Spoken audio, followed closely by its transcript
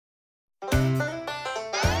I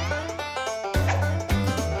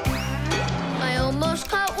almost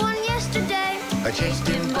caught one yesterday. I chased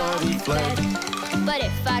him, but he fled. But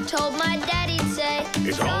if I told my dad, he'd say,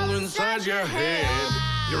 It's all inside your head.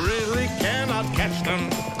 You really cannot catch them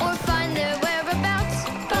or find their whereabouts.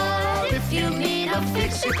 But if you meet a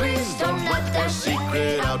Fixie, please don't let their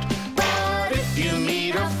secret out. But if you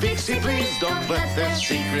meet a Fixie, please don't let their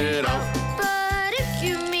secret out. But if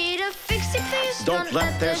you meet a Fixie, please Don't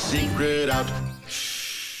let their secret out.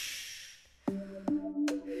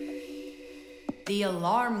 The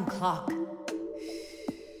alarm clock.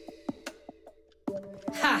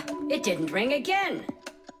 Ha! It didn't ring again.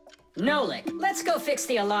 Nolik, let's go fix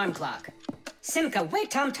the alarm clock. Simka, wake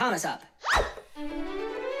Tom Thomas up.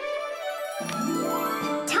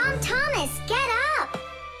 Tom Thomas, get up!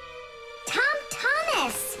 Tom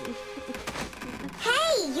Thomas!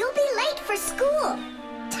 Hey, you'll be late for school.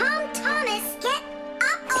 Tom Thomas, get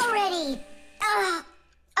up already!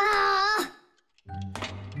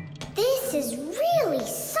 This is really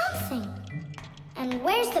something. And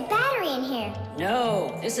where's the battery in here?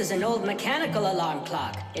 No, this is an old mechanical alarm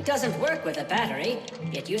clock. It doesn't work with a battery.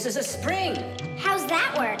 It uses a spring. How's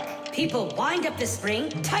that work? People wind up the spring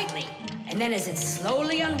tightly, and then as it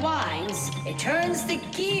slowly unwinds, it turns the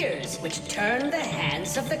gears, which turn the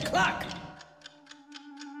hands of the clock.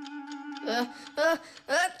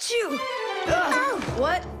 Achoo! Oh,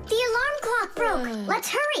 What? the alarm clock broke. Let's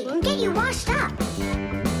hurry and get you washed up.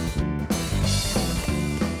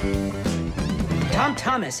 Tom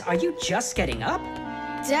Thomas, are you just getting up?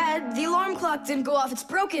 Dad, the alarm clock didn't go off. It's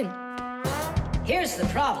broken. Here's the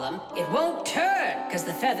problem. It won't turn because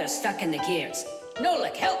the feather's stuck in the gears.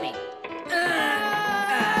 Nolik, help me.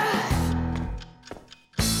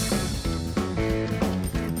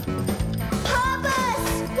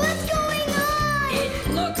 Papas, what's going on? It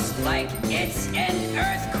looks like it's an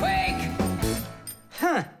earthquake.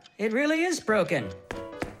 Huh, it really is broken.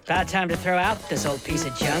 About time to throw out this old piece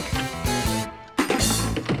of junk.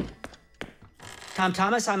 Tom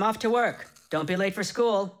Thomas, I'm off to work. Don't be late for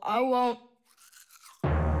school. I won't.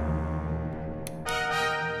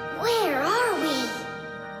 Where are we?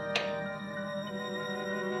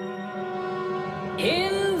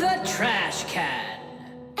 In the trash can.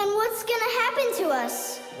 And what's gonna happen to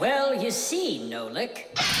us? Well, you see, Nolik.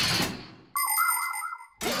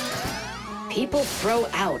 People throw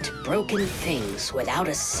out broken things without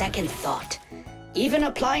a second thought. Even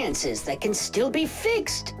appliances that can still be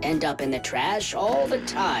fixed end up in the trash all the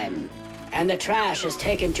time. And the trash is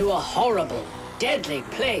taken to a horrible, deadly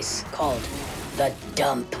place called the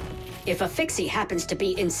dump. If a Fixie happens to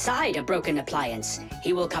be inside a broken appliance,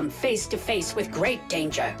 he will come face to face with great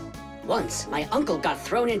danger. Once, my uncle got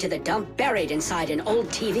thrown into the dump buried inside an old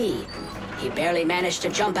TV. He barely managed to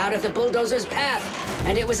jump out of the bulldozer's path,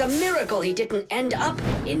 and it was a miracle he didn't end up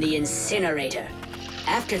in the incinerator.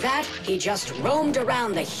 After that, he just roamed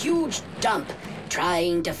around the huge dump,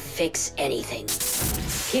 trying to fix anything.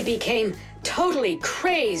 He became totally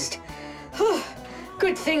crazed.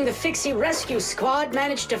 Good thing the Fixie rescue squad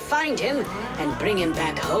managed to find him and bring him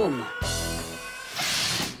back home.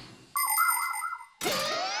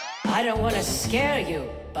 I don't want to scare you,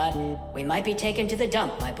 but we might be taken to the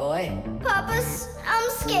dump, my boy. Papas, I'm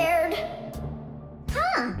scared.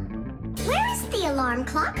 Huh? Where is the alarm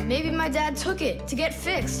clock? Maybe my dad took it to get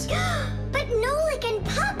fixed. But Nolik and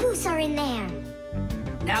Papoose are in there.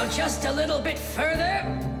 Now just a little bit further.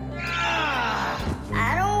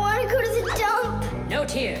 I don't want to go to the dump. No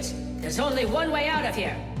tears. There's only one way out of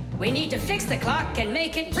here. We need to fix the clock and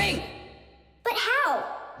make it ring. But how?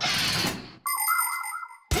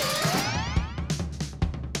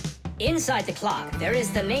 Inside the clock, there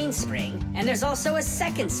is the main spring, and there's also a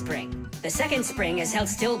second spring. The second spring is held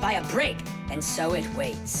still by a brake, and so it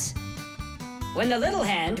waits. When the little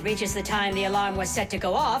hand reaches the time the alarm was set to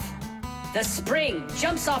go off, the spring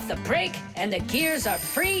jumps off the brake, and the gears are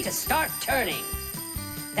free to start turning.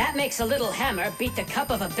 That makes a little hammer beat the cup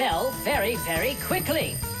of a bell very, very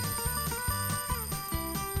quickly.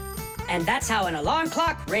 And that's how an alarm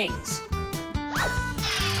clock rings.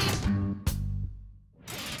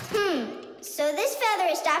 So this feather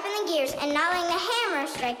is stopping the gears and not letting the hammer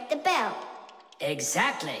strike the bell.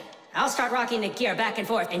 Exactly. I'll start rocking the gear back and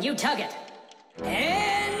forth, and you tug it.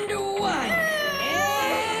 And 1,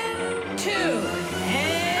 and 2,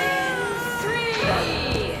 and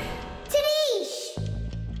 3. Tadish!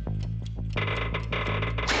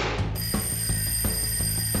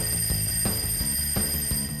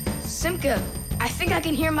 Simka, I think I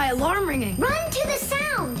can hear my alarm ringing. Run to the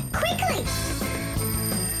sound, quickly!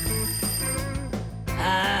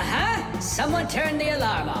 Uh-huh. Someone turned the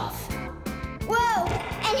alarm off. Whoa,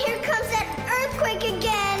 and here comes that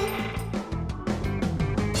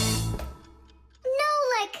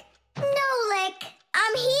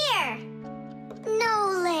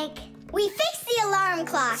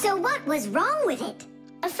was wrong with it?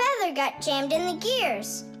 A feather got jammed in the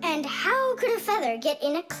gears. And how could a feather get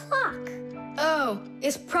in a clock? Oh,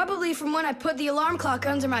 it's probably from when I put the alarm clock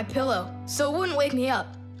under my pillow, so it wouldn't wake me up.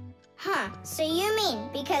 Huh, so you mean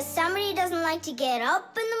because somebody doesn't like to get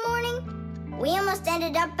up in the morning? We almost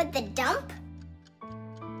ended up at the dump?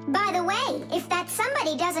 By the way, if that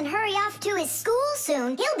somebody doesn't hurry off to his school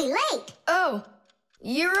soon, he'll be late. Oh,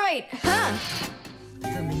 you're right, huh?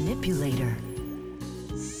 The manipulator.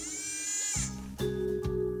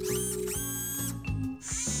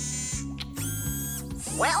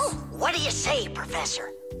 Well, what do you say,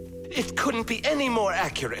 Professor? It couldn't be any more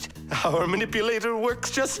accurate. Our manipulator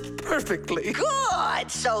works just perfectly.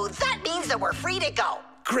 Good! So that means that we're free to go.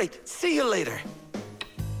 Great. See you later.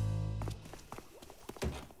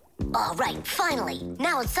 All right, finally.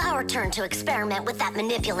 Now it's our turn to experiment with that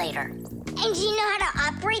manipulator. And do you know how to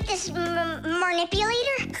operate this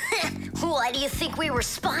manipulator? Why do you think we were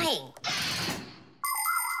spying?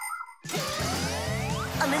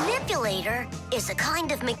 A manipulator is a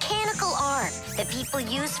kind of mechanical arm that people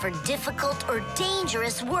use for difficult or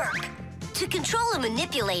dangerous work. To control a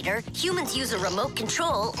manipulator, humans use a remote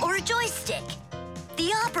control or a joystick.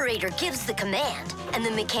 The operator gives the command, and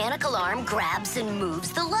the mechanical arm grabs and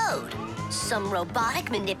moves the load. Some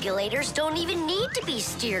robotic manipulators don't even need to be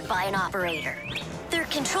steered by an operator. They're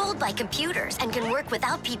controlled by computers and can work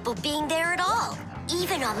without people being there at all,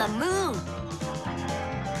 even on the moon.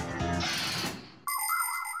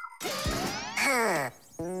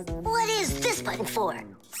 What is this button for?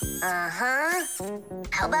 Uh-huh.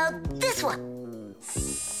 How about this one?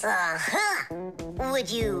 Uh-huh. Would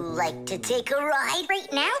you like to take a ride? Right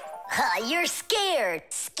now? You're scared.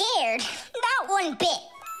 Scared? Not one bit.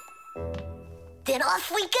 Then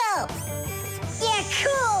off we go. Yeah,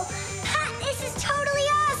 cool. Ha, this is totally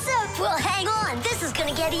awesome. Well, hang on. This is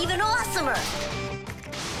gonna get even awesomer.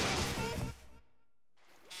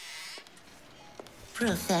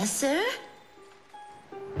 Professor?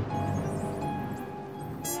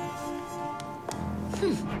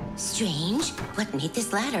 Strange. What made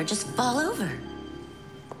this ladder just fall over?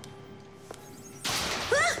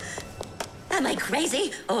 Ah! Am I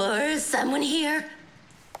crazy? Or someone here?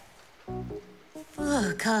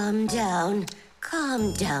 Oh, calm down.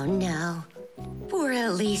 Calm down now. Poor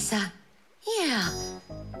Elisa. Yeah,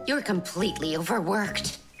 you're completely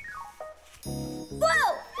overworked.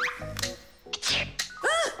 Whoa!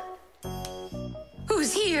 Ah!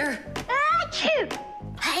 Who's here? Achoo!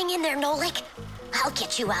 Hang in there, Nolik. I'll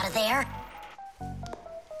get you out of there.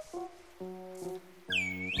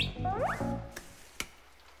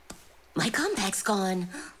 My compact's gone.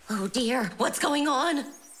 Oh dear, what's going on?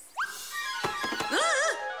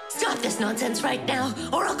 Ah! Stop this nonsense right now,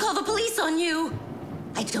 or I'll call the police on you.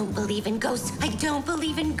 I don't believe in ghosts. I don't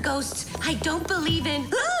believe in ghosts. I don't believe in...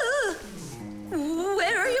 Ah!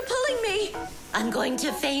 Where are you pulling me? I'm going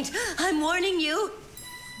to faint. I'm warning you.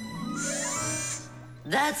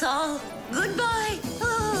 That's all. Goodbye.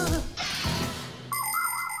 Ah.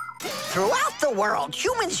 Throughout the world,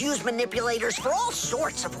 humans use manipulators for all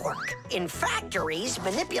sorts of work. In factories,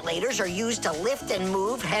 manipulators are used to lift and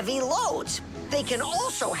move heavy loads. They can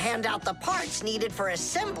also hand out the parts needed for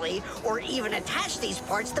assembly or even attach these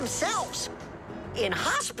parts themselves. In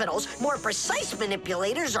hospitals, more precise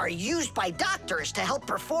manipulators are used by doctors to help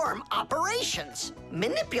perform operations.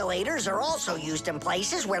 Manipulators are also used in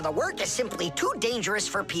places where the work is simply too dangerous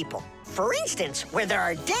for people. For instance, where there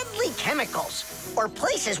are deadly chemicals, or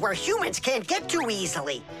places where humans can't get to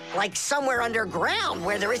easily, like somewhere underground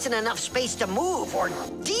where there isn't enough space to move, or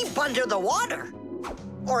deep under the water.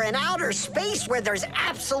 Or in outer space where there's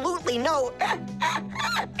absolutely no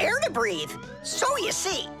air to breathe. So you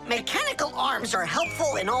see, mechanical arms are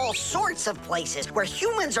helpful in all sorts of places where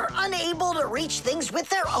humans are unable to reach things with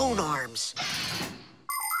their own arms.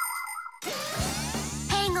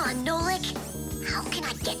 Hang on, Nolik. How can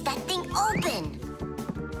I get that thing open?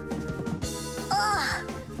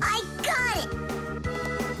 Ugh, I got it!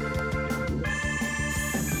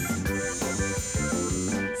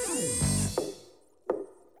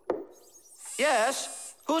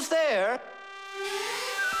 Yes? Who's there?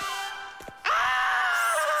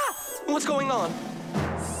 Ah! What's going on?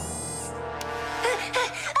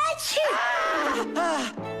 Achoo!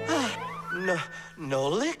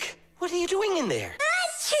 Nolik? What are you doing in there?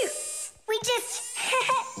 Achoo! We just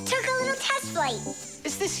took a little test flight.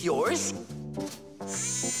 Is this yours?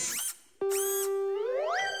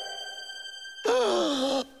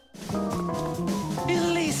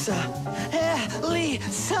 Elisa!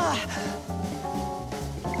 Elisa!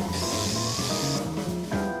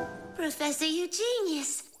 Professor, you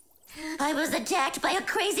genius. I was attacked by a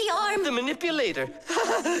crazy arm. The manipulator.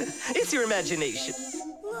 It's your imagination.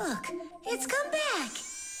 Look, it's come back.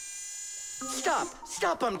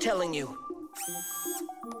 Stop, I'm telling you.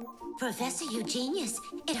 Professor, you genius.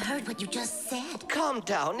 It heard what you just said. Calm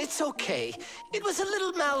down, it's okay. It was a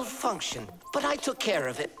little malfunction, but I took care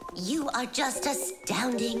of it. You are just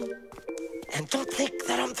astounding. And don't think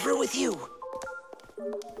that I'm through with you.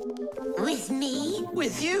 With me?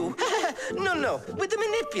 With you? No, with the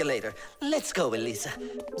manipulator. Let's go, Elisa.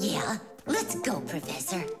 Yeah, let's go,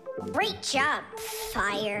 Professor. Great job,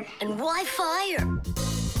 Fire. And why fire?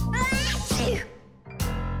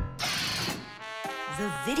 The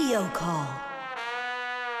video call.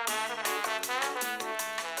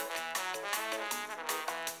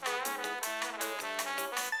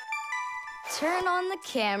 Turn on the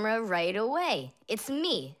camera right away. It's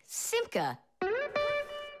me, Simka.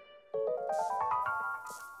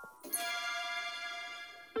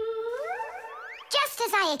 Just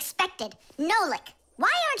as I expected. Nolik,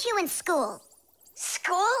 why aren't you in school?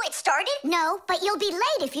 School? It started? No, but you'll be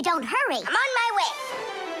late if you don't hurry. I'm on my way.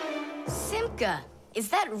 Simka, is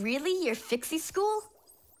that really your Fixie school?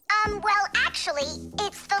 Well, actually,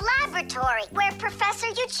 it's the laboratory where Professor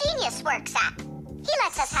Eugenius works at. He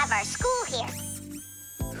lets us have our school here.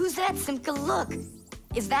 Who's that, Simka? Look.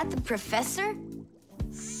 Is that the professor?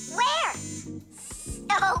 Where?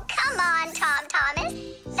 Oh, come on, Tom Thomas.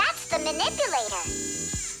 That's the manipulator.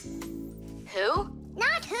 Who?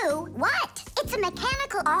 Not who, what? It's a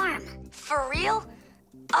mechanical arm. For real?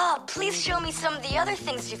 Oh, please show me some of the other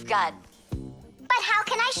things you've got. But how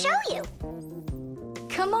can I show you?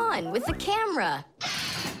 Come on, with the camera.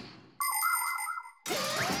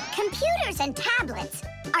 Computers and tablets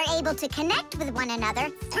are able to connect with one another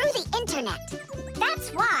through the internet.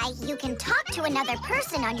 That's why you can talk to another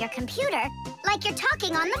person on your computer like you're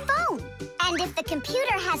talking on the phone. And if the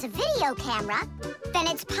computer has a video camera, then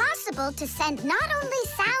it's possible to send not only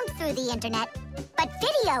sound through the internet, but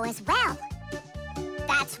video as well.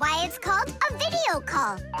 That's why it's called a video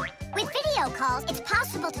call. With video calls, it's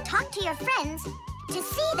possible to talk to your friends, to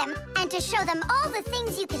see them, and to show them all the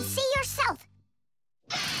things you can see yourself.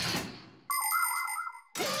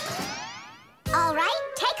 All right,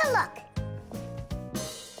 take a look.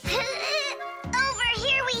 Over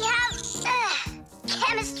here we have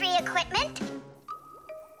chemistry equipment.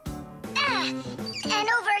 And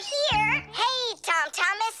over here... Hey, Tom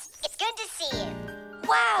Thomas. It's good to see you.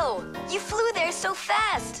 Wow, you flew there so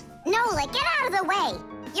fast. Nolik, get out of the way.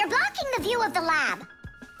 You're blocking the view of the lab.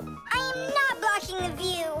 I am not blocking the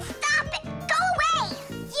view. Stop it! Go away!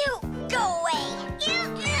 You go away.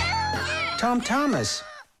 Tom Thomas,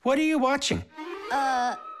 what are you watching?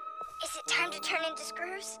 Is it time to turn into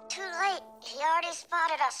screws? Too late. He already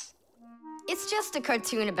spotted us. It's just a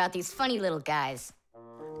cartoon about these funny little guys.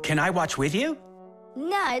 Can I watch with you?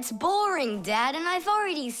 Nah, it's boring, Dad, and I've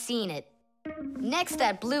already seen it. Next,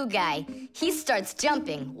 that blue guy, he starts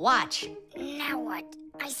jumping. Watch. Now what?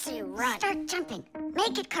 I say run. Start jumping.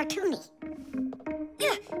 Make it cartoony.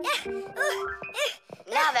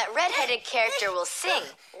 Now that redheaded character will sing.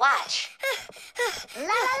 Watch. La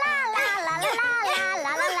la la la la la la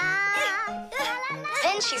la la.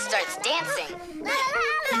 Then she starts dancing. La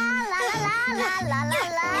la la la la la la.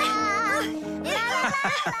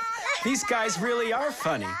 These guys really are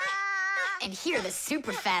funny. And here are the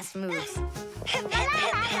super fast moves.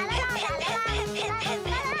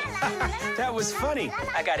 That was funny.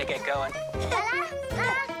 I gotta get going.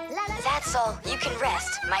 That's all. You can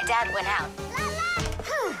rest. My dad went out.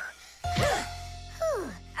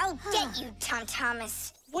 I'll get you, Tom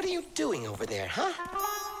Thomas. What are you doing over there, huh?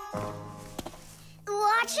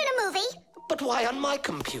 Watching a movie. But why on my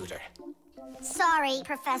computer? Sorry,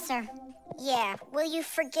 Professor. Yeah, will you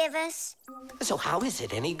forgive us? So how is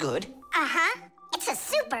it any good? Uh-huh. It's a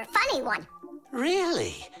super funny one.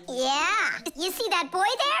 Really? Yeah. You see that boy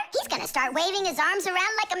there? He's gonna start waving his arms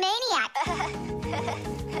around like a maniac.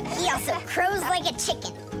 He also crows like a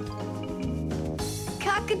chicken.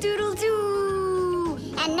 Cock-a-doodle-doo!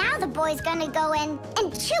 And now the boy's gonna go in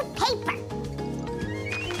and chew paper.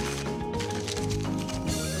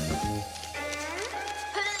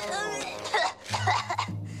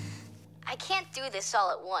 I can't do this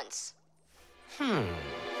all at once.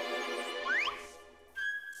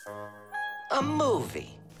 A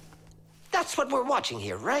movie. That's what we're watching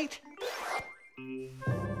here, right?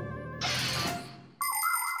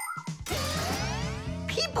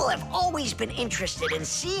 People have always been interested in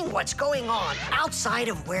seeing what's going on outside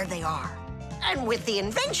of where they are. And with the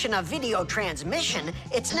invention of video transmission,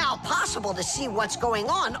 it's now possible to see what's going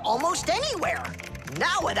on almost anywhere.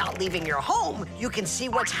 Now, without leaving your home, you can see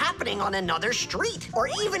what's happening on another street, or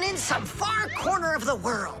even in some far corner of the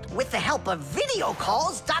world. With the help of video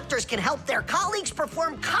calls, doctors can help their colleagues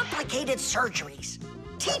perform complicated surgeries.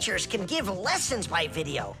 Teachers can give lessons by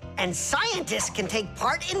video, and scientists can take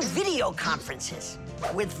part in video conferences.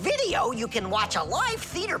 With video, you can watch a live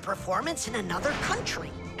theater performance in another country.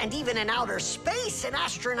 And even in outer space, an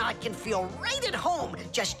astronaut can feel right at home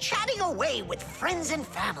just chatting away with friends and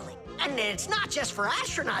family. And it's not just for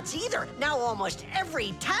astronauts either. Now almost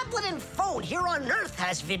every tablet and phone here on Earth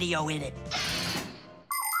has video in it.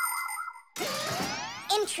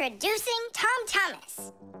 Introducing Tom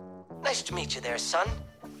Thomas. Nice to meet you there, son.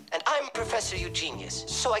 And I'm Professor Eugenius,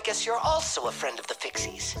 so I guess you're also a friend of the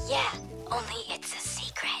Fixies. Yeah, only it's a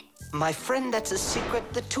secret. My friend, that's a secret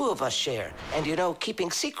the two of us share. And you know, keeping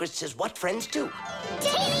secrets is what friends do.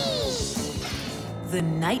 The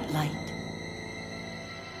nightlight.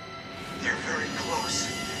 They're very close.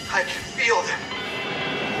 I can feel them.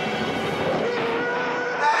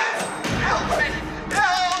 Help me!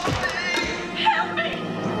 Help me! Help me!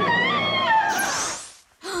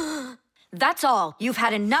 That's all. You've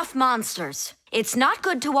had enough monsters. It's not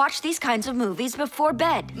good to watch these kinds of movies before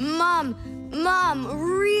bed. Mom,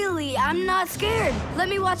 really, I'm not scared. Let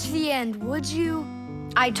me watch the end, would you?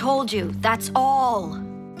 I told you, that's all.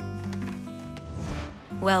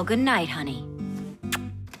 Well, good night, honey.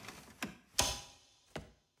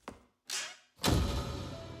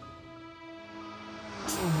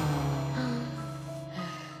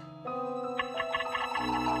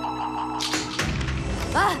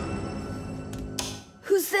 Ah!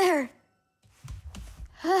 Who's there?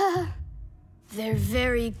 Ah, they're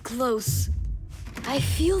very close. I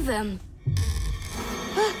feel them.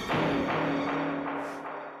 Ah.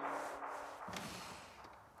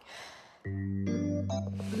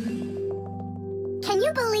 Can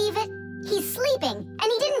you believe it? He's sleeping, and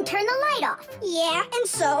he didn't turn the light off. Yeah, and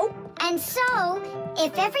so? And so,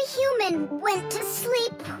 if every human went to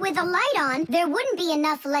sleep with a light on, there wouldn't be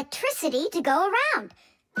enough electricity to go around.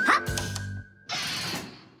 Hup!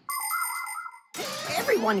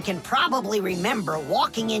 Everyone can probably remember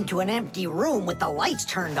walking into an empty room with the lights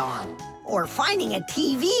turned on, or finding a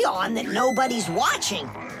TV on that nobody's watching.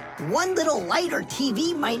 One little light or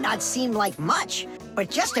TV might not seem like much, but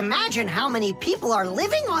just imagine how many people are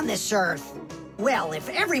living on this Earth. Well, if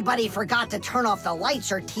everybody forgot to turn off the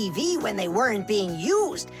lights or TV when they weren't being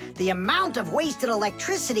used, the amount of wasted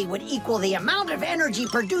electricity would equal the amount of energy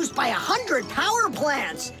produced by 100 power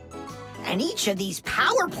plants. And each of these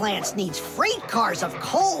power plants needs freight cars of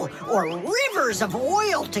coal or rivers of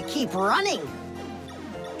oil to keep running.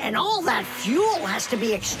 And all that fuel has to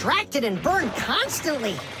be extracted and burned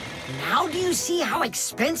constantly. Now do you see how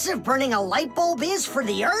expensive burning a light bulb is for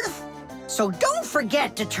the Earth? So don't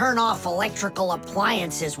forget to turn off electrical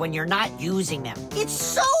appliances when you're not using them. It's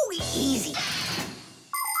so easy.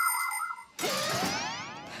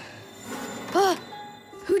 Ah,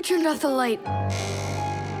 who turned off the light?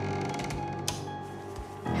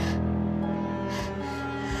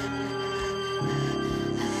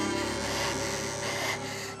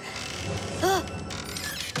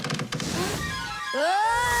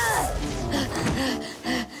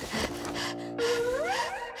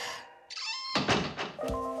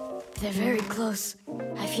 They're very close.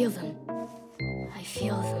 I feel them. I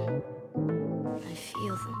feel them. I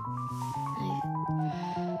feel them.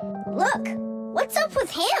 Look, what's up with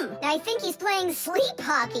him? I think he's playing sleep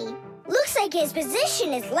hockey. Looks like his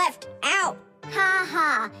position is left out. Ha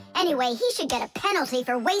ha. Anyway, he should get a penalty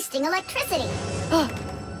for wasting electricity.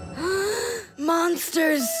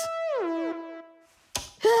 Monsters!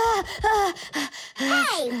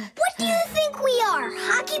 Hey, what do you think we are,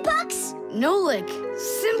 hockey pucks? Nolik,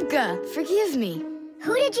 Simka, forgive me.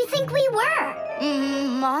 Who did you think we were?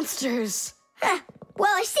 Monsters.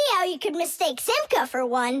 Well, I see how you could mistake Simka for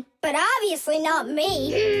one, but obviously not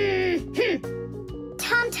me.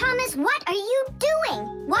 Tom Thomas, what are you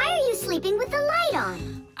doing? Why are you sleeping with the light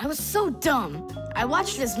on? I was so dumb. I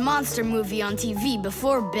watched this monster movie on TV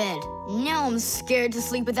before bed. Now I'm scared to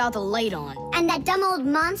sleep without the light on. And that dumb old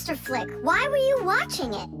monster flick, why were you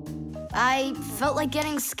watching it? I felt like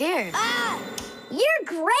getting scared. You're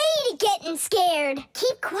great at getting scared.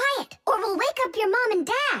 Keep quiet, or we'll wake up your mom and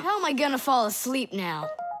dad. How am I gonna fall asleep now?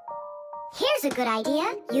 Here's a good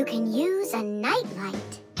idea. You can use a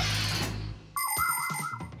nightlight.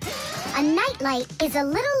 A nightlight is a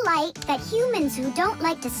little light that humans who don't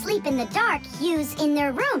like to sleep in the dark use in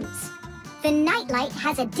their rooms. The nightlight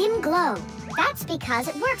has a dim glow. That's because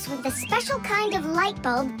it works with a special kind of light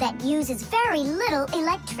bulb that uses very little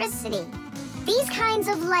electricity. These kinds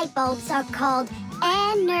of light bulbs are called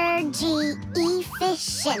Energy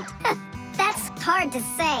efficient. That's hard to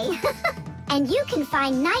say. And you can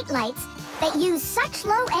find night lights that use such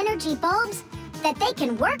low energy bulbs that they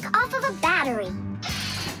can work off of a battery.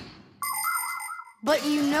 But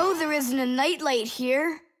you know there isn't a nightlight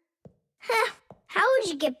here. How would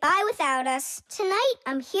you get by without us? Tonight,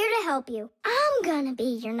 I'm here to help you. I'm gonna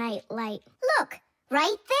be your nightlight. Look,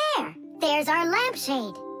 right there. There's our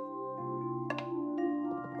lampshade.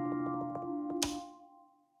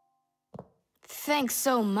 Thanks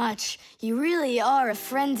so much. You really are a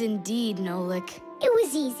friend indeed, Nolik. It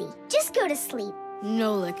was easy. Just go to sleep.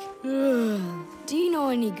 Nolik, do you know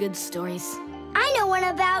any good stories? I know one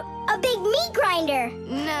about a big meat grinder.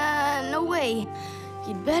 Nah, no way.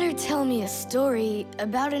 You'd better tell me a story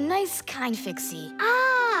about a nice, kind Fixie.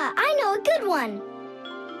 Ah, I know a good one.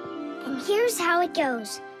 And here's how it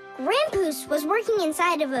goes. Grandpoos was working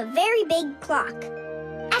inside of a very big clock.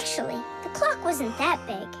 Actually, the clock wasn't that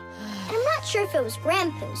big. And I'm not sure if it was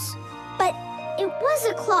Grandpoos, but it was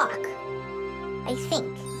a clock, I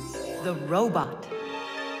think. The robot.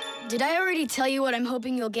 Did I already tell you what I'm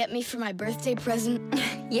hoping you'll get me for my birthday present?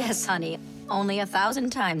 Yes, honey. Only 1,000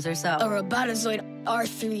 times or so. A Robotazoid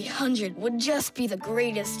R300 would just be the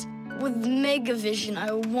greatest. With Megavision,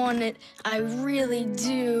 I want it. I really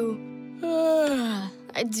do.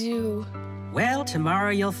 I do. Well, tomorrow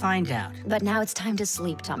you'll find out. But now it's time to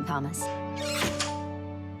sleep, Tom Thomas.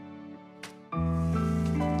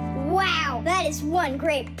 Wow, that is one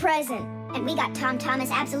great present. And we got Tom Thomas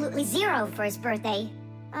absolutely 0 for his birthday.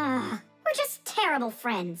 We're just terrible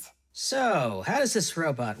friends. So, how does this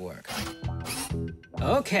robot work?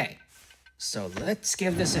 Okay, so let's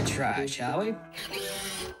give this a try, shall we?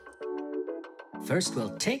 First,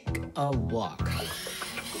 we'll take a walk.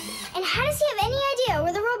 And how does he have any idea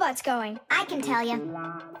where the robot's going? I can tell you.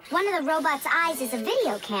 One of the robot's eyes is a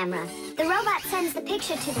video camera. The robot sends the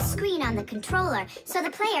picture to the screen on the controller so the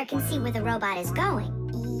player can see where the robot is going.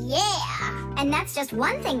 Yeah! And that's just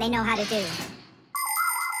one thing they know how to do.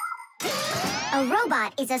 A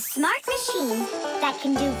robot is a smart machine that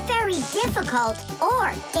can do very difficult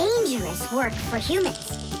or dangerous work for humans.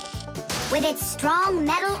 With its strong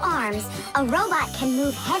metal arms, a robot can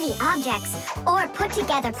move heavy objects or put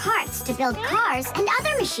together parts to build cars and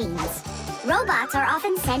other machines. Robots are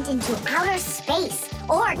often sent into outer space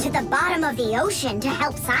or to the bottom of the ocean to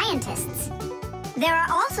help scientists. There are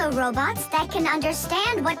also robots that can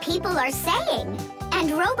understand what people are saying,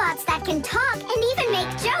 and robots that can talk and even make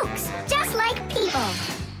jokes, just like people.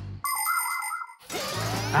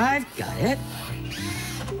 I've got it.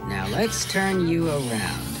 Now let's turn you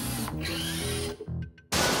around.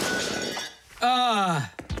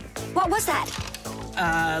 What was that?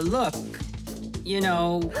 Look. You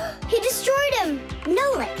know... He destroyed him!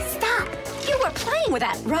 Nolik, stop! You were playing with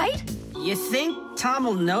that, right? You think Tom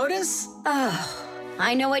will notice?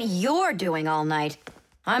 I know what you're doing all night.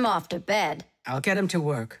 I'm off to bed. I'll get him to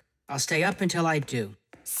work. I'll stay up until I do.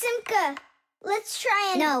 Simka, let's try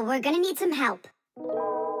and... No, we're gonna need some help.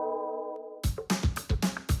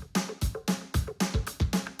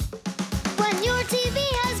 When your TV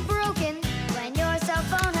has broken, when your cell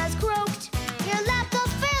phone has croaked, your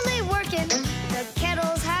laptop's barely working, the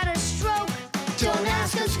kettle's had a stroke. Don't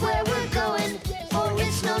ask us where we're going, for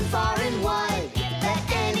it's known far and wide that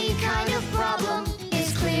any kind of problem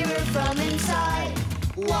is clearer from inside.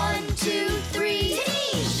 1, 2, 3.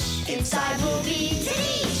 Inside will be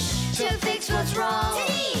to fix what's wrong,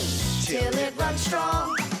 till it runs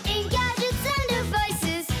strong. In gadgets and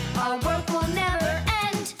devices, our work will never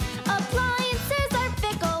end. Appliances are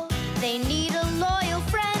fickle, they need a loyal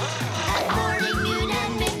friend. At morning, noon,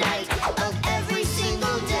 and midnight of every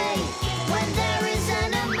single day, when there is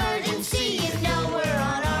an emergency, you know we're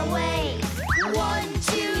on our way. 1,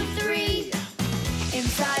 2, 3.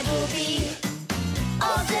 Inside will be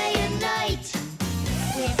all day and night.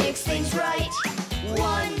 We fix things right.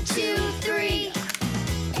 1, 2, 3.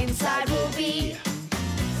 Inside will be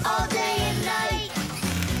all day and night.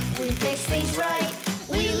 We fix things right.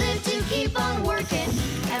 We live to keep on working,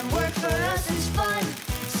 and work for us is fun.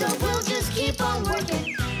 So we'll just keep on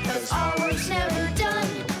working, 'cause our work's never done.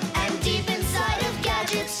 And deep inside of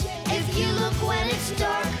gadgets, if you look when it's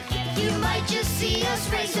dark, you might just see us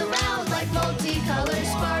race around like multicolored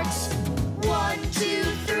sparks. 1, 2,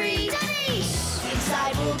 3.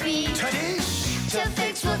 Inside will be to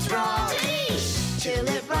fix what's wrong, till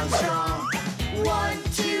it runs strong. 1,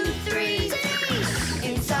 2, 3.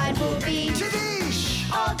 Inside will be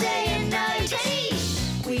all day and night.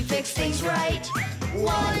 We fix things right.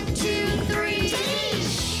 1, 2, 3.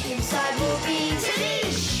 Inside will be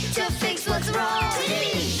to fix what's wrong,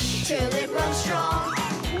 till it runs strong.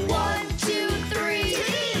 1, 2, 3.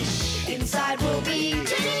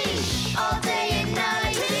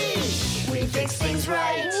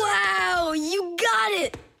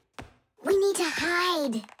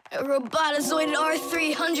 robotizoid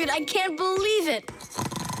R300. I can't believe it.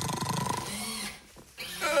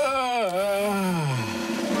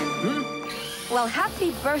 Well,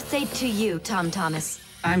 happy birthday to you, Tom Thomas.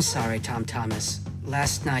 I'm sorry, Tom Thomas.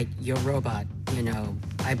 Last night, your robot,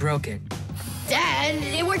 I broke it. Dad,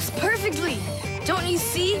 it works perfectly. Don't you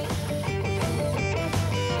see?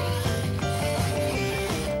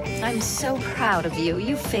 I'm so proud of you.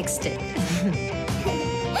 You fixed it.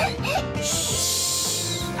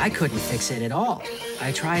 I couldn't fix it at all.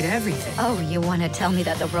 I tried everything. Oh, you want to tell me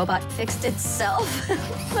that the robot fixed itself?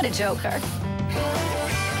 What a joker.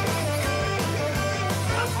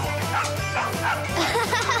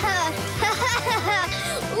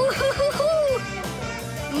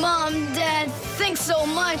 Mom, Dad, thanks so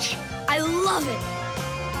much. I love it.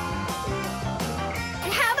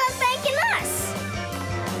 And how about thanking us?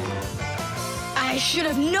 I should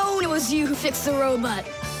have known it was you who fixed the robot.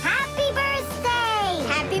 Happy birthday!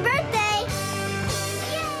 Happy birthday!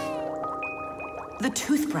 The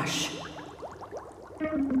toothbrush.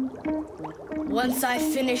 Once I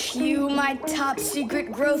finish you, my top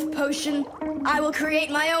secret growth potion, I will create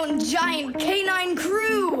my own giant canine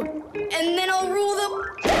crew. And then I'll rule the...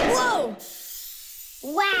 Whoa!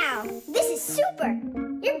 Wow, this is super.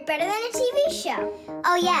 You're better than a TV show.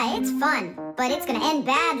 Oh yeah, it's fun, but it's gonna end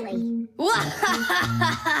badly.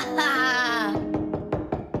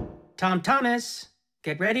 Tom Thomas,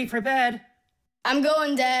 get ready for bed. I'm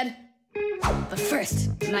going, Dad. But first,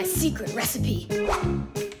 my secret recipe.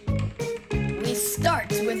 We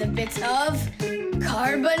start with a bit of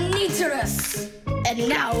carbonatorous. And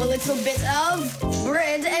now a little bit of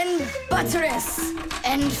bread and butterous.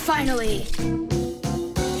 And finally,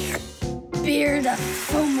 beard of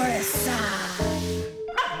foamerous.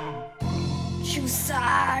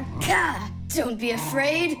 Chusaka. Don't be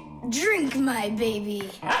afraid. Drink, my baby.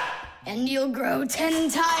 And you'll grow 10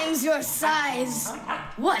 times your size.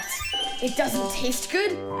 What? It doesn't taste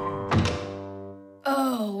good?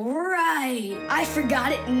 Oh, right. I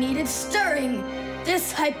forgot it needed stirring.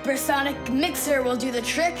 This hypersonic mixer will do the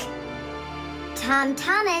trick. Tom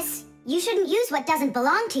Thomas, you shouldn't use what doesn't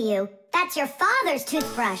belong to you. That's your father's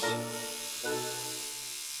toothbrush.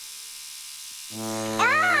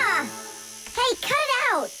 Ah! Hey, cut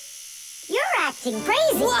it out! You're acting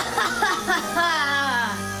crazy.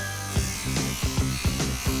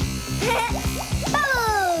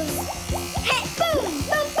 Bubbles! Hey, boom,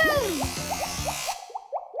 boom, boom!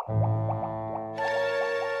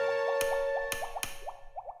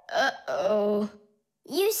 Uh-oh.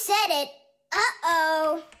 You said it.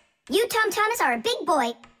 Uh-oh. You, Tom Thomas, are a big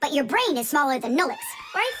boy, but your brain is smaller than Nolik's.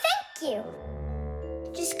 Why, thank you.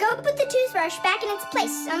 Just go put the toothbrush back in its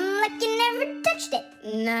place, like you never touched it.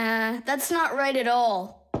 Nah, that's not right at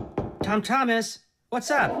all. Tom Thomas,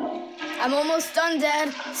 what's up? I'm almost done,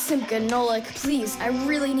 Dad. Simka and Nolik, please, I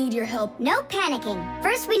really need your help. No panicking.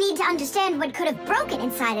 First, we need to understand what could have broken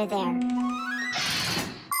inside of there.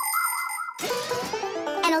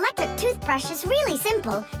 An electric toothbrush is really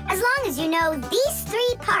simple, as long as you know these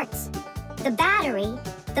 3 parts. The battery,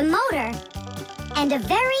 the motor, and a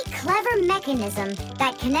very clever mechanism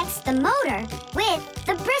that connects the motor with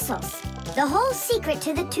the bristles. The whole secret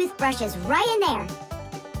to the toothbrush is right in there.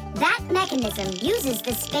 That mechanism uses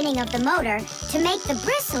the spinning of the motor to make the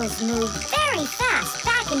bristles move very fast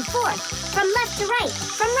back and forth, from left to right,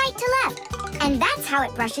 from right to left. And that's how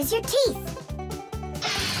it brushes your teeth.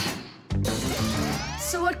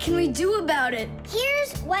 So what can we do about it?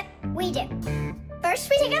 Here's what we do. First,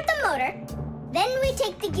 we take out the motor, then we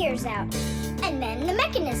take the gears out, and then the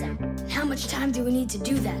mechanism. How much time do we need to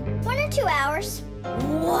do that? 1 or 2 hours.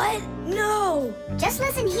 What? No! Just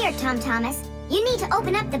listen here, Tom Thomas. You need to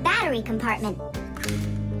open up the battery compartment.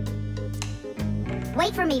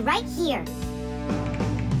 Wait for me right here.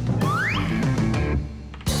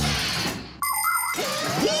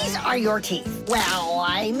 These are your teeth. Well,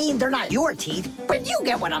 I mean, they're not your teeth, but you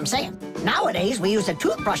get what I'm saying. Nowadays, we use a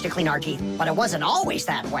toothbrush to clean our teeth, but it wasn't always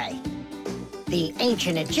that way. The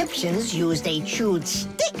ancient Egyptians used a chewed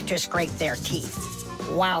stick to scrape their teeth,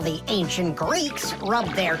 while the ancient Greeks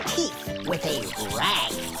rubbed their teeth with a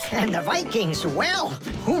rag. And the Vikings, well,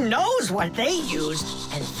 who knows what they used?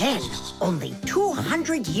 And then, only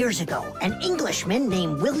 200 years ago, an Englishman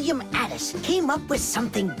named William Addis came up with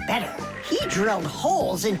something better. He drilled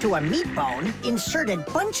holes into a meat bone, inserted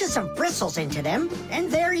bunches of bristles into them,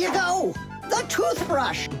 and there you go, the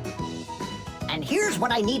toothbrush. And here's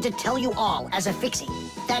what I need to tell you all as a Fixie.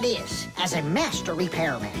 That is, as a master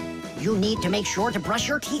repairman. You need to make sure to brush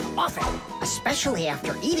your teeth often, especially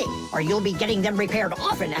after eating, or you'll be getting them repaired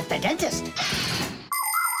often at the dentist.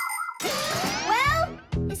 Well,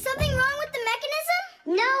 is something wrong with the mechanism?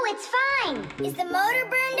 No, it's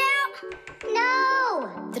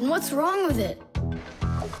Then what's wrong with it?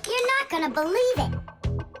 You're not gonna believe it,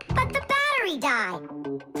 but the battery died.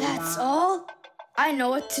 That's all? I know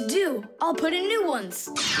what to do. I'll put in new ones.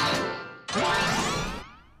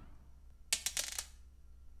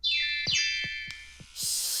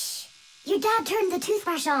 Shh. Your dad turned the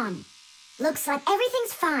toothbrush on. Looks like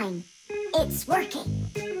everything's fine. It's working.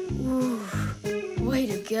 Ooh, way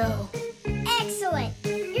to go. Excellent.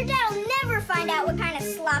 Your dad will never find out what kind of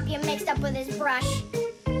slop you mixed up with his brush.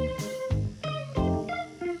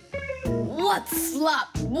 What slop?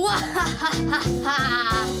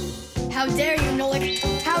 How dare you, Nolik?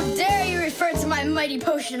 How dare you refer to my mighty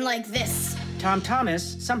potion like this? Tom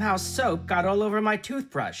Thomas, somehow soap got all over my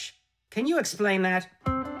toothbrush. Can you explain that?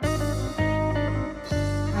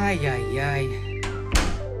 Ay, ay, ay.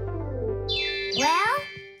 Well,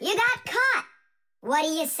 you got caught. What do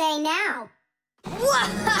you say now?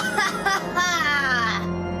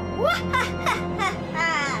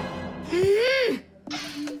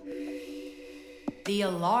 The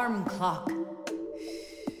alarm clock.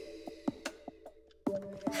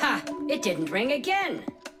 Ha! It didn't ring again.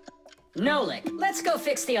 Nolik, let's go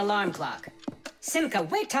fix the alarm clock. Simka,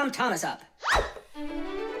 wake Tom Thomas up.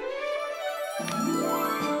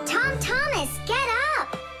 Tom Thomas, get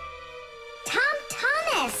up! Tom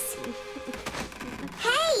Thomas!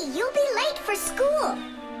 Hey, you'll be late for school.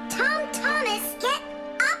 Tom Thomas, get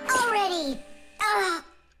up already!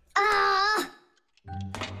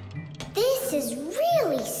 This is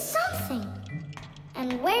really something.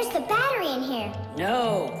 And where's the battery in here?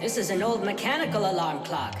 No, this is an old mechanical alarm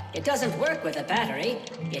clock. It doesn't work with a battery.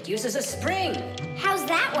 It uses a spring. How's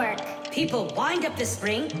that work? People wind up the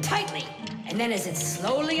spring tightly, and then as it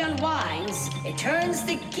slowly unwinds, it turns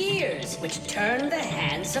the gears, which turn the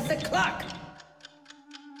hands of the clock.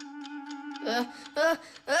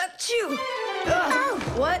 Achoo! Oh!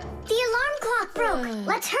 What? The alarm clock broke.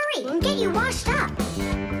 Let's hurry and get you washed up.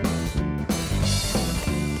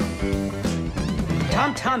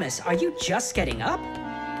 Tom Thomas, are you just getting up?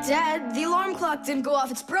 Dad, the alarm clock didn't go off.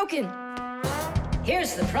 It's broken.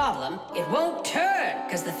 Here's the problem. It won't turn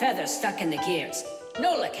because the feather's stuck in the gears.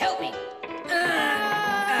 Nolik, help me.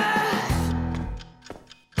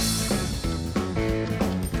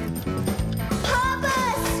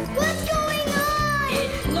 Papas! What's going on?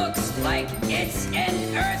 It looks like it's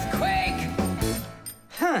an earthquake.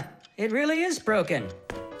 Huh, it really is broken.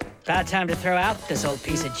 About time to throw out this old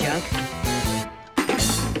piece of junk.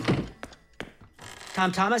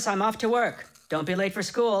 Tom Thomas, I'm off to work. Don't be late for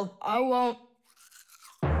school. I won't.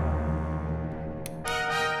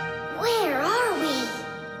 Where are we?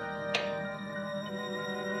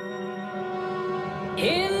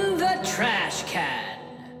 In the trash can.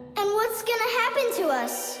 And what's gonna happen to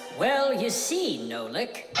us? Well, you see,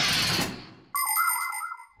 Nolik.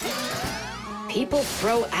 People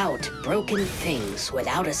throw out broken things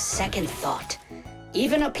without a second thought.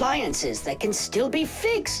 Even appliances that can still be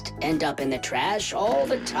fixed end up in the trash all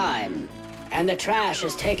the time. And the trash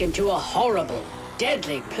is taken to a horrible,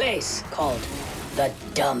 deadly place called the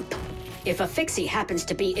dump. If a Fixie happens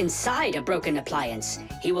to be inside a broken appliance,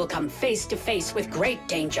 he will come face to face with great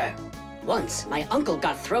danger. Once, my uncle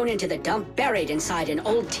got thrown into the dump buried inside an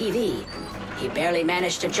old TV. He barely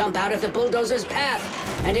managed to jump out of the bulldozer's path,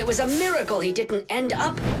 and it was a miracle he didn't end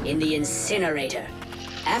up in the incinerator.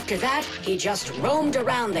 After that, he just roamed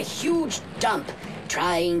around the huge dump,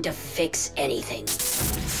 trying to fix anything.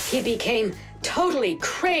 He became totally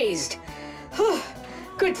crazed.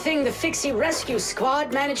 Good thing the Fixie rescue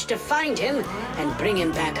squad managed to find him and bring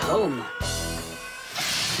him back home.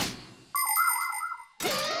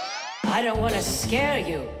 I don't want to scare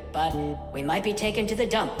you, but we might be taken to the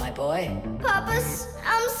dump, my boy. Papas,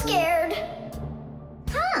 I'm scared.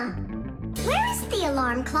 Huh? Where is the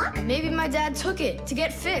alarm clock? Maybe my dad took it to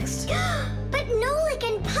get fixed. But Nolik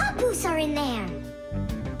and Papoose are in there.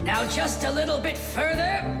 Now just a little bit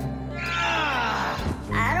further.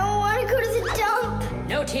 I don't want to go to the dump.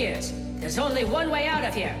 No tears. There's only one way out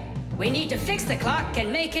of here. We need to fix the clock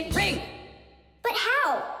and make it ring. But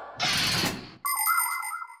how?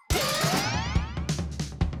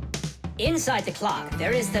 Inside the clock,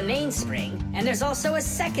 there is the main spring, and there's also a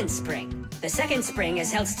second spring. The second spring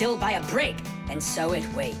is held still by a brake, and so it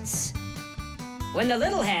waits. When the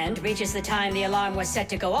little hand reaches the time the alarm was set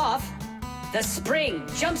to go off, the spring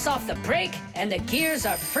jumps off the brake, and the gears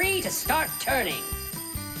are free to start turning.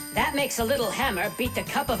 That makes a little hammer beat the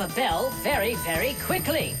cup of a bell very, very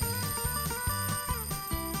quickly.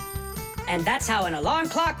 And that's how an alarm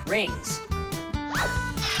clock rings.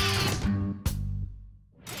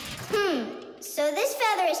 So this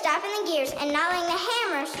feather is stopping the gears and not letting the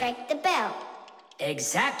hammer strike the bell.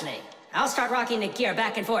 Exactly. I'll start rocking the gear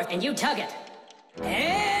back and forth, and you tug it.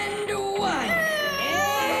 And 1,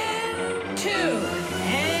 and 2,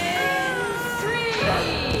 and 3.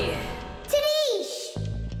 Tadish!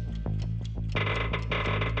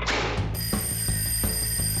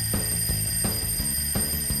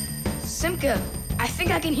 Simka, I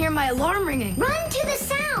think I can hear my alarm ringing. Run to the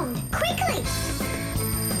sound, quickly!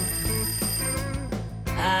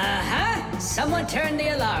 Uh-huh. Someone turned the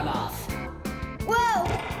alarm off. Whoa,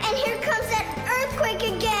 and here comes that earthquake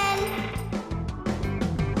again.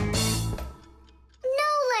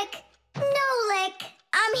 Nolik,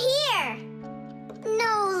 I'm here.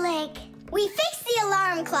 Nolik, we fixed the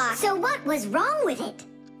alarm clock. So what was wrong with it?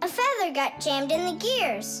 A feather got jammed in the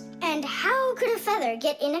gears. And how could a feather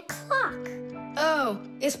get in a clock? Oh,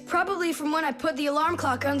 it's probably from when I put the alarm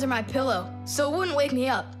clock under my pillow, so it wouldn't wake me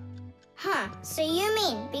up. Huh, so you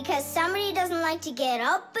mean because somebody doesn't like to get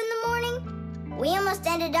up in the morning? We almost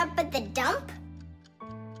ended up at the dump?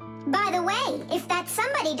 By the way, if that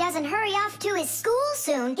somebody doesn't hurry off to his school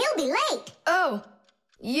soon, he'll be late. Oh,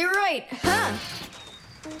 you're right, huh?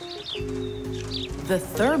 The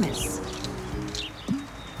thermos.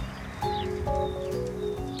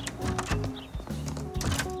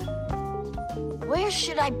 Where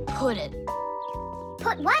should I put it?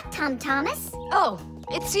 Put what, Tom Thomas? Oh,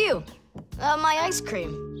 it's you. My ice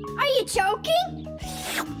cream. Are you choking?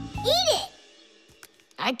 Eat it!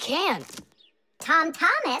 I can't. Tom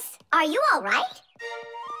Thomas, are you all right?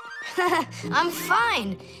 I'm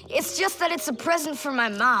fine. It's just that it's a present for my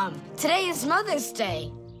mom. Today is Mother's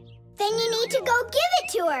Day. Then you need to go give it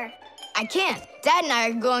to her. I can't. Dad and I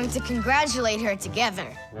are going to congratulate her together.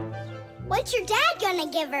 What's your dad gonna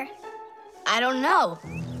give her? I don't know.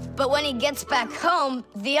 But when he gets back home,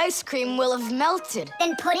 the ice cream will have melted.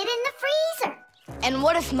 Then put it in the freezer. And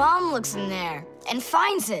what if Mom looks in there and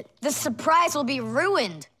finds it? The surprise will be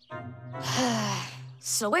ruined.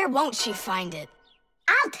 So where won't she find it?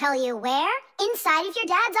 I'll tell you where. Inside of your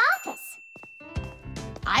dad's office.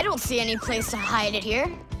 I don't see any place to hide it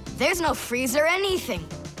here. There's no freezer or anything.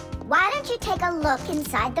 Why don't you take a look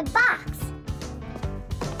inside the box?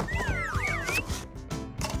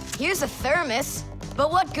 Here's a thermos,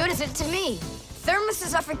 but what good is it to me?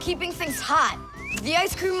 Thermoses are for keeping things hot. The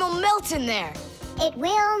ice cream will melt in there. It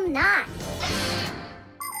will not.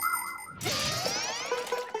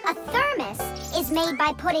 A thermos is made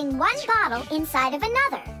by putting one bottle inside of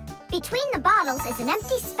another. Between the bottles is an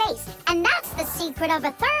empty space, and that's the secret of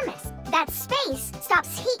a thermos. That space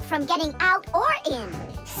stops heat from getting out or in.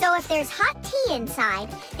 So if there's hot tea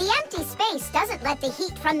inside, the empty space doesn't let the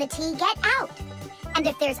heat from the tea get out. And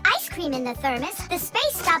if there's ice cream in the thermos, the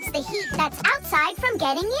space stops the heat that's outside from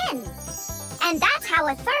getting in. And that's how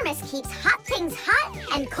a thermos keeps hot things hot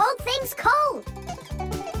and cold things cold.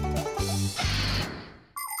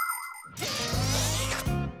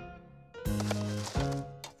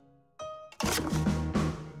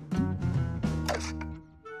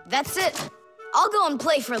 That's it. I'll go and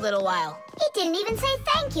play for a little while. He didn't even say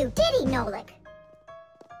thank you, did he, Nolik?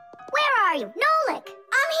 Where are you? Nolik!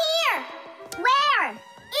 I'm here! Where?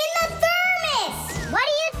 In the thermos! What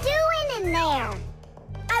are you doing in there?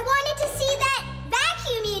 I wanted to see that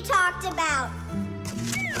vacuum you talked about.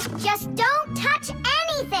 Just don't touch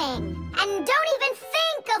anything. And don't even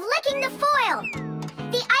think of licking the foil.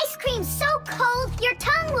 The ice cream's so cold, your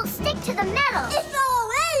tongue will stick to the metal. It's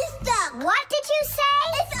already stuck. What did you say?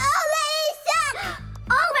 It's already stuck.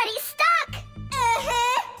 Already stuck?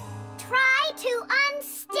 Uh-huh. Try to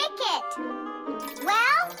unstick it.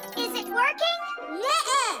 Well, is it working?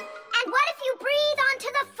 Nuh-uh. And what if you breathe onto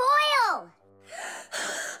the foil?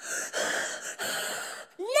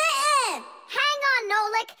 Nuh-uh. Hang on,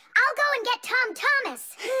 Nolik. I'll go and get Tom Thomas.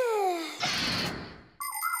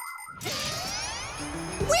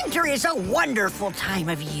 Winter is a wonderful time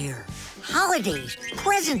of year. Holidays,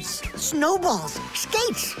 presents, snowballs,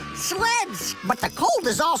 skates, sleds. But the cold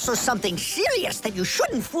is also something serious that you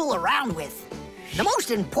shouldn't fool around with. The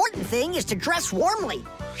most important thing is to dress warmly.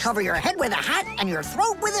 Cover your head with a hat and your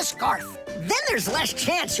throat with a scarf. Then there's less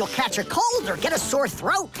chance you'll catch a cold or get a sore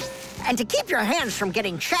throat. And to keep your hands from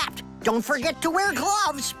getting chapped, don't forget to wear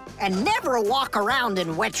gloves. And never walk around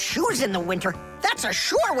in wet shoes in the winter. That's a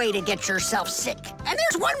sure way to get yourself sick. And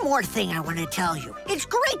there's one more thing I want to tell you. It's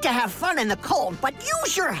great to have fun in the cold, but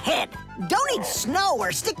use your head. Don't eat snow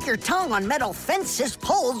or stick your tongue on metal fences,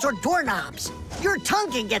 poles, or doorknobs. Your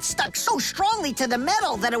tongue can get stuck so strongly to the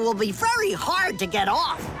metal that it will be very hard to get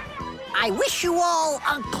off. I wish you all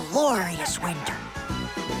a glorious winter.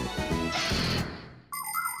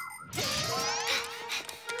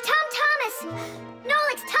 Tom Thomas!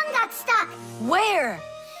 Nolik's tongue got stuck. Where?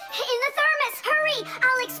 In the thermos. Hurry!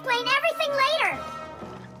 I'll explain everything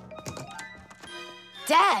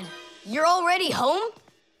Dad, you're already home?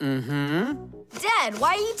 Mm-hmm. Dad,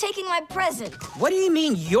 why are you taking my present? What do you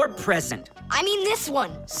mean, your present? I mean this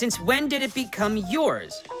one. Since when did it become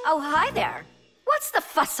yours? Oh, hi there. What's the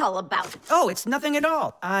fuss all about? Oh, it's nothing at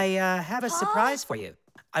all. I have a surprise for you.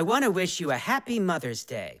 I want to wish you a happy Mother's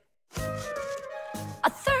Day. A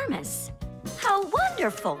thermos. How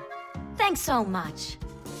wonderful. Thanks so much.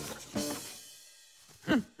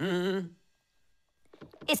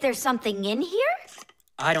 Is there something in here?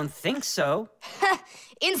 I don't think so.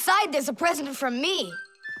 Inside there's a present from me.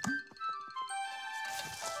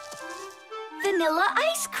 Vanilla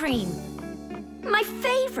ice cream. My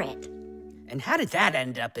favorite. And how did that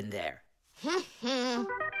end up in there?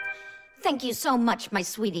 Thank you so much, my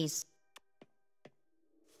sweeties.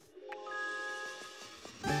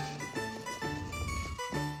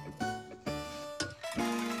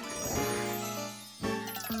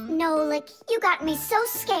 Nolik, you got me so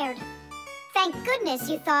scared. Thank goodness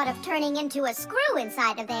you thought of turning into a screw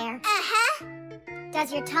inside of there. Uh-huh.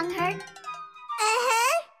 Does your tongue hurt?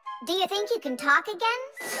 Uh-huh. Do you think you can talk again?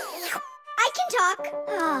 I can talk.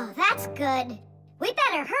 Oh, that's good. We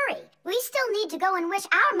better hurry. We still need to go and wish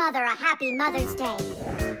our mother a happy Mother's Day.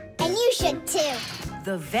 And you should too.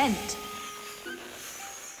 The vent.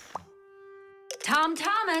 Tom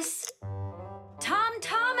Thomas. Tom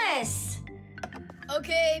Thomas.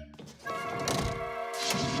 Okay.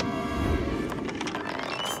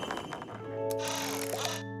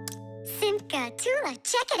 Simka, Tula,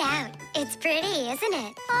 check it out. It's pretty, isn't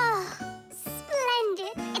it? Oh,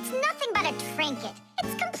 splendid. It's nothing but a trinket.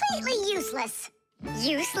 It's completely useless.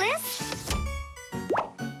 Useless?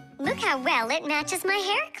 Look how well it matches my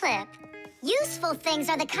hair clip. Useful things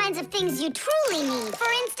are the kinds of things you truly need.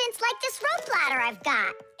 For instance, like this rope ladder I've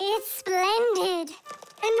got. It's splendid.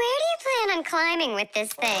 And where do you plan on climbing with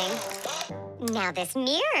this thing? Now this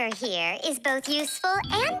mirror here is both useful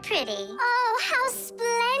and pretty. Oh, how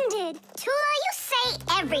splendid. Tula, you say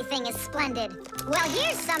everything is splendid. Well,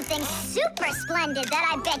 here's something super splendid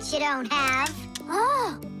that I bet you don't have.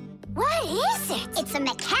 Oh, what is it? It's a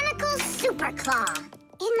mechanical super claw.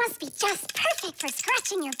 It must be just perfect for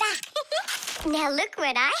scratching your back. Now look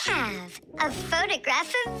what I have. A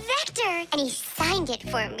photograph of Vector. And he signed it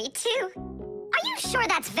for me, too. Are you sure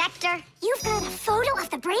that's Vector? You've got a photo of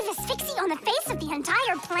the bravest Fixie on the face of the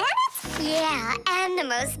entire planet? Yeah, and the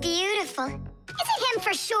most beautiful. Is it him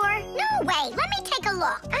for sure? No way. Let me take a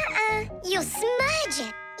look. You'll smudge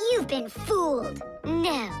it. You've been fooled.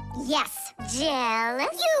 No. Yes.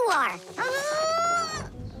 Jealous? You are.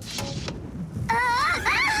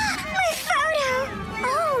 My photo!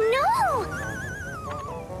 Oh, no!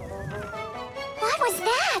 What was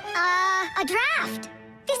that? A draft.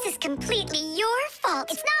 This is completely your fault.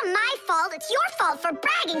 It's not my fault. It's your fault for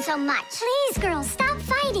bragging so much. Please, girls, stop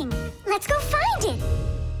fighting. Let's go find it.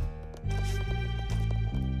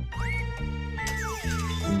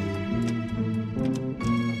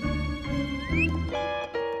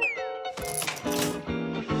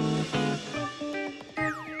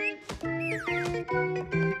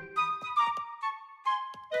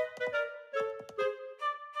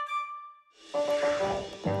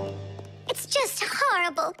 It's just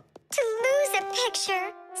horrible to lose a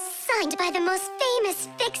picture signed by the most famous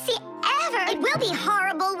Fixie ever. It will be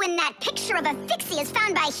horrible when that picture of a Fixie is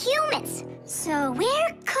found by humans. So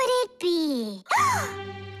where could it be?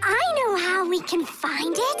 I know how we can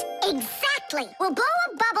find it. Exactly. We'll blow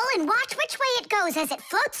a bubble and watch which way it goes as it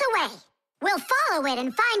floats away. We'll follow it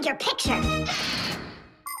and find your picture.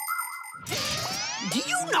 Do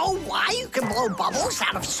you know why you can blow bubbles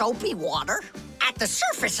out of soapy water? At the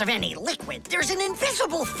surface of any liquid, there's an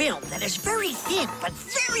invisible film that is very thin but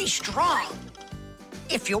very strong.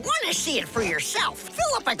 If you want to see it for yourself,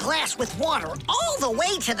 fill up a glass with water all the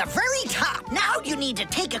way to the very top. Now you need to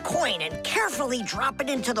take a coin and carefully drop it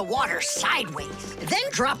into the water sideways. Then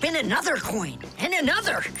drop in another coin, and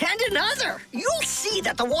another, and another. You'll see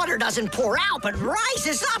that the water doesn't pour out, but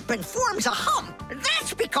rises up and forms a hump.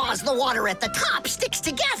 That's because the water at the top sticks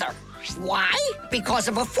together. Why? Because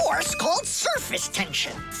of a force called surface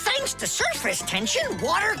tension. Thanks to surface tension,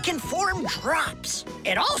 water can form drops.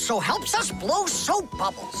 It also helps us blow soap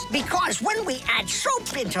bubbles, because when we add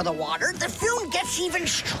soap into the water, the film gets even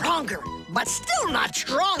stronger, but still not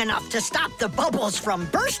strong enough to stop the bubbles from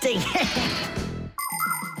bursting.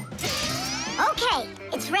 Okay,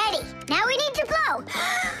 it's ready. Now we need to blow.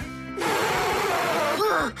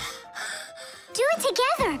 Do it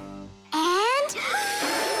together. And...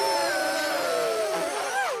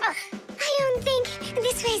 I don't think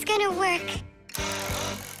this way's gonna work.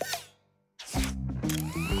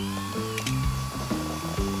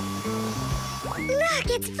 Look,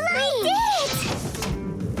 it's flying! We did it!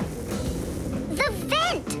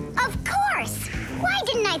 Why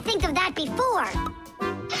didn't I think of that before?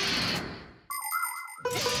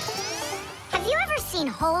 Have you ever seen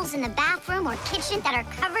holes in the bathroom or kitchen that are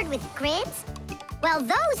covered with grids? Well,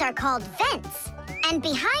 those are called vents. And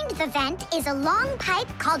behind the vent is a long pipe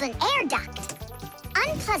called an air duct.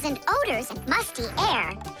 Unpleasant odors and musty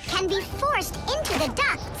air can be forced into the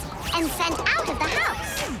ducts and sent out of the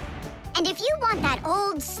house. And if you want that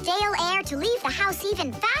old, stale air to leave the house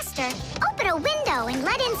even faster, open a window and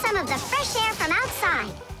let in some of the fresh air from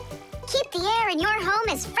outside. Keep the air in your home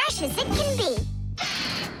as fresh as it can be.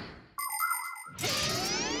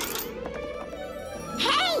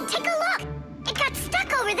 Hey, take a look! It got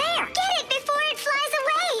stuck over there! Get it before it flies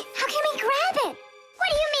away! How can we grab it? What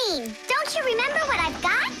do you mean? Don't you remember what I've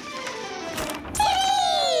got?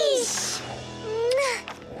 Titties!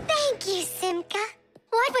 Thank you, Simka.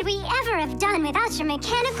 What would we ever have done without your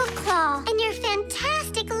mechanical claw and your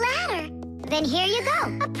fantastic ladder? Then here you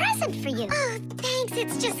go, a present for you. Oh, thanks,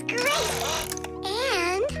 it's just great.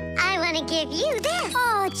 And I want to give you this.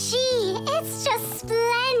 Oh, gee, it's just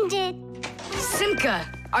splendid. Simka,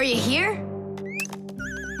 are you here?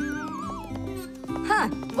 Huh,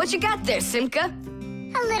 what you got there, Simka?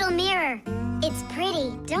 A little mirror. It's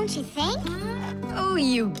pretty, don't you think? Oh,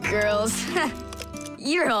 you girls.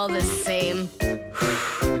 You're all the same.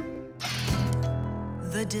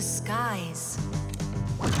 The disguise.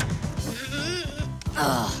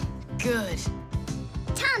 Oh, good.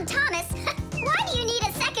 Tom Thomas, why do you need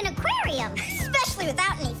a second aquarium? Especially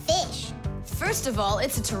without any fish. First of all,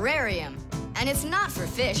 it's a terrarium. And it's not for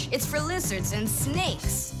fish, it's for lizards and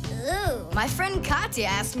snakes. Ooh. My friend Katya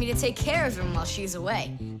asked me to take care of him while she's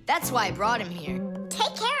away. That's why I brought him here.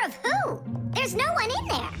 Take care of who? There's no one in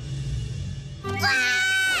there.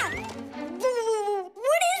 Ah!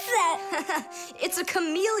 What is that? It's a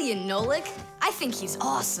chameleon, Nolik. I think he's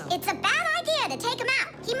awesome. It's a bad idea to take him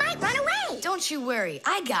out. He might run away. Don't you worry,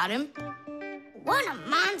 I got him. What a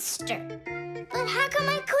monster. But how come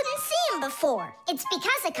I couldn't see him before? It's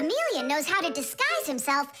because a chameleon knows how to disguise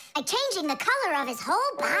himself by changing the color of his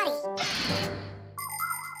whole body.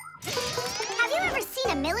 Have you ever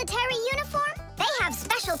seen a military uniform? They have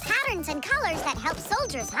special patterns and colors that help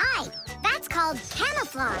soldiers hide. That's called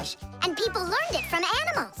camouflage, and people learned it from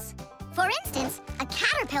animals. For instance, a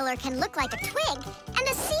caterpillar can look like a twig, and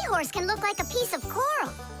a seahorse can look like a piece of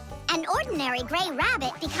coral. An ordinary gray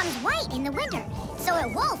rabbit becomes white in the winter, so a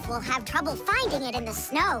wolf will have trouble finding it in the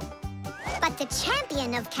snow. But the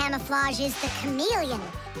champion of camouflage is the chameleon.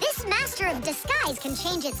 This master of disguise can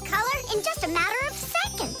change its color in just a matter of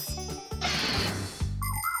seconds.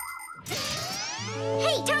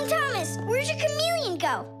 Hey, Tom Thomas, where'd your chameleon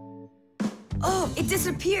go? Oh, it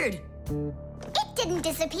disappeared. It didn't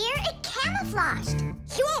disappear, it camouflaged.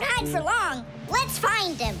 He won't hide for long. Let's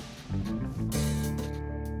find him.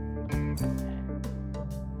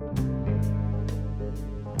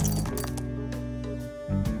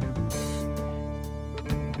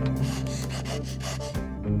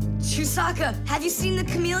 Chusaka, have you seen the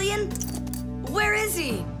chameleon? Where is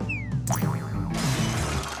he?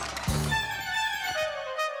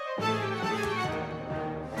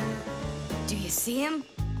 Do you see him?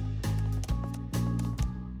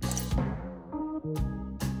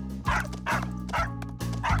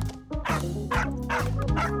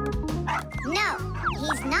 No,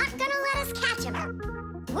 he's not gonna let us catch him.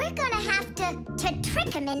 We're gonna have to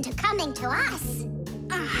trick him into coming to us.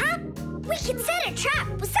 Uh-huh. We can set a trap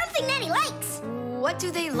with something that he likes. What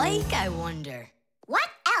do they like, I wonder? What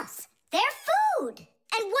else? They're food.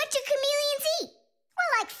 And what do chameleons eat?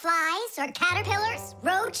 Well, like flies or caterpillars,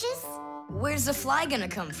 roaches. Where's the fly gonna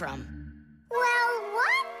come from? Well,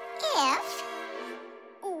 what if...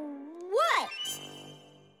 What?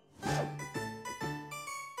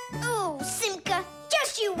 Oh, Simka,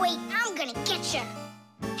 just you wait. I'm gonna get you.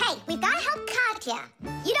 Hey, we've got to help Katya.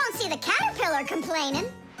 You don't see the caterpillar complaining.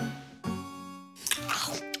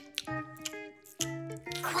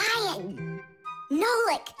 Quiet.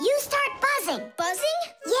 Nolik, you start buzzing. Buzzing?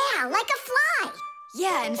 Yeah, like a fly.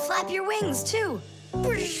 Yeah, and flap your wings, too.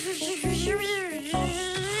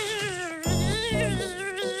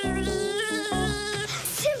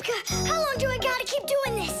 Simka, how long do I gotta keep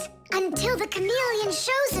doing this? Until the chameleon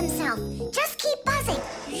shows himself. Just keep buzzing.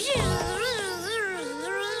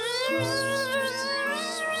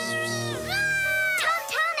 Tom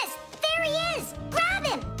Thomas, there he is. Grab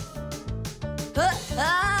him.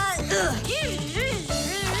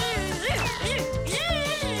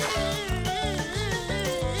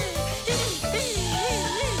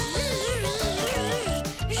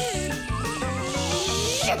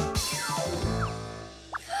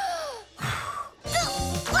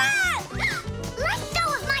 Let go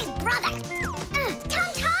of my brother.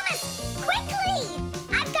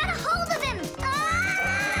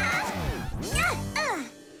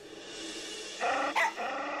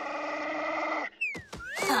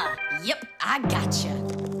 Yep, I gotcha.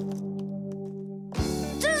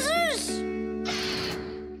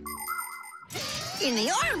 In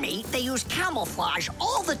the army, they use camouflage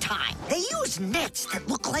all the time. They use nets that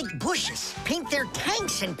look like bushes, paint their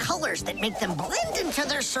tanks in colors that make them blend into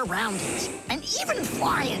their surroundings, and even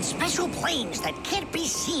fly in special planes that can't be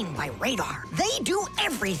seen by radar. They do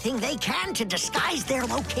everything they can to disguise their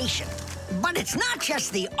location. But it's not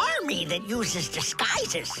just the army that uses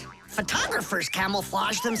disguises. Photographers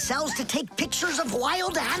camouflage themselves to take pictures of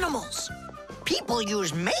wild animals. People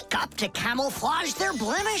use makeup to camouflage their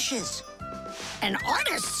blemishes. And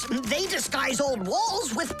artists, they disguise old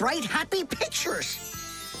walls with bright, happy pictures.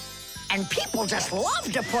 And people just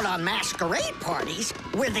love to put on masquerade parties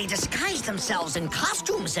where they disguise themselves in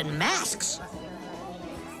costumes and masks.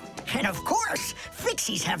 And of course,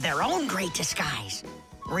 Fixies have their own great disguise.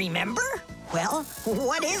 Remember? Well,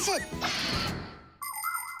 what is it?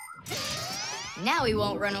 Now he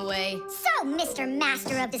won't run away. So, Mr.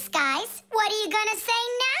 Master of Disguise, what are you gonna say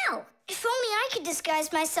now? If only I could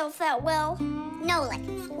disguise myself that well. Nolik,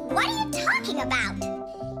 what are you talking about?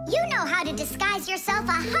 You know how to disguise yourself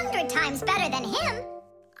 100 times better than him.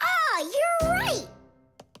 You're right.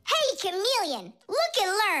 Hey, chameleon, look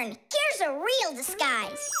and learn. Here's a real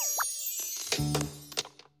disguise.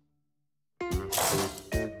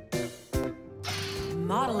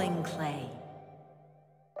 Modeling clay.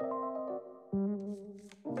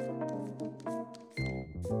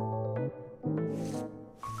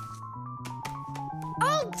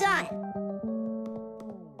 All done.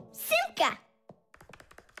 Simka,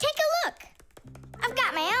 take a look. I've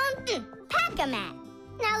got my own pack-a-mat.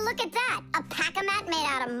 Now look at that, a pack-a-mat made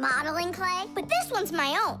out of modeling clay. But this one's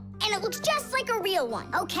my own, and it looks just like a real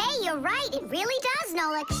one. Okay, you're right, it really does,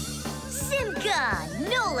 Nolik. Simka,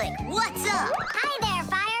 Nolik, what's up? Hi there,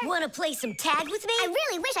 Fire. Wanna play some tag with me? I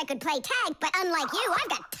really wish I could play tag, but unlike you, I've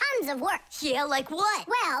got tons of work. Yeah, like what?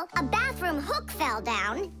 Well, a bathroom hook fell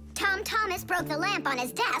down. Tom Thomas broke the lamp on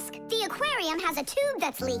his desk. The aquarium has a tube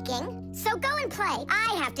that's leaking. So go and play.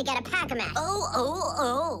 I have to get a pack-a-mat.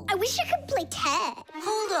 Oh. I wish I could play tag.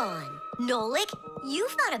 Hold on. Nolik,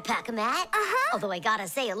 you've got a pack-a-mat. Uh-huh. Although I gotta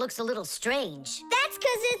say, it looks a little strange. That's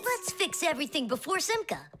because it's... Let's fix everything before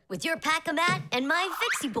Simka with your pack-a-mat and my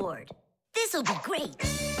Fixie board. This'll be great.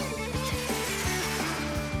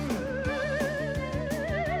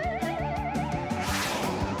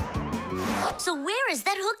 So where is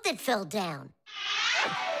that hook that fell down?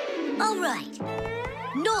 All right.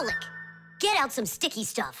 Nolik, get out some sticky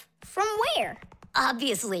stuff. From where?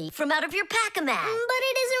 Obviously, from out of your pack-a-mat. But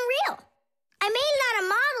it isn't real. I made it out of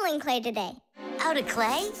modeling clay today. Out of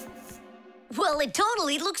clay? Well, it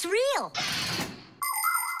totally looks real.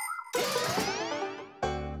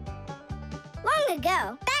 Long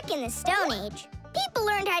ago, back in the Stone Age, people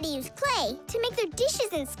learned how to use clay to make their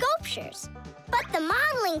dishes and sculptures. But the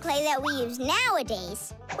modeling clay that we use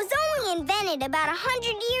nowadays was only invented about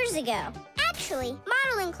 100 years ago. Actually,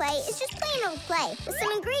 modeling clay is just plain old clay with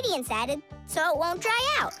some ingredients added so it won't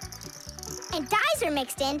dry out. And dyes are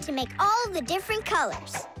mixed in to make all the different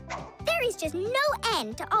colors. There is just no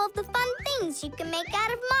end to all of the fun things you can make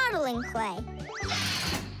out of modeling clay.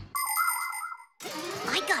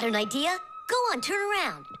 I got an idea. Go on, turn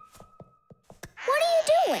around. What are you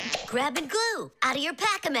doing? Grab and glue out of your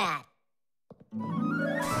pack-a-mat.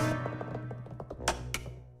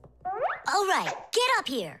 All right, get up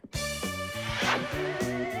here.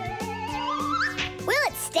 Will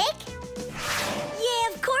it stick?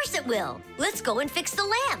 Yeah, of course it will. Let's go and fix the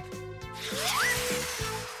lamp.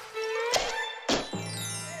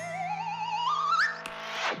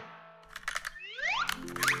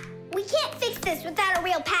 We can't fix this without a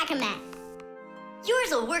real pack-a-mat.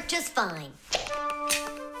 Yours will work just fine.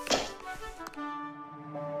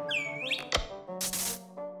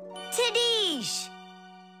 Tadish!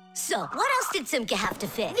 So, what else did Simka have to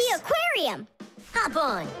fix? The aquarium. Hop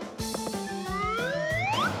on.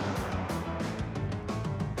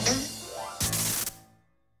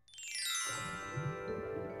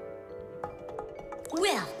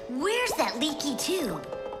 Well, where's that leaky tube?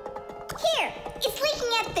 Here, it's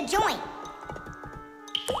leaking at the joint.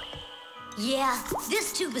 Yeah,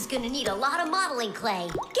 this tube is gonna need a lot of modeling clay.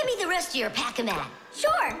 Give me the rest of your pack-a-mat.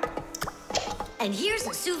 Sure. And here's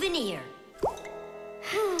a souvenir.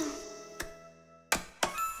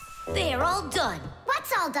 They're all done.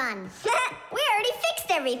 What's all done? We already fixed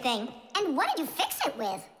everything. And what did you fix it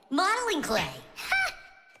with? Modeling clay. Ha!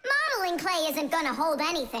 Modeling clay isn't gonna hold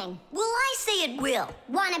anything. Well, I say it will.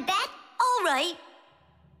 Wanna bet? All right.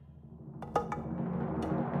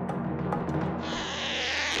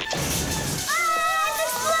 Ah, it's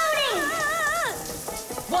exploding!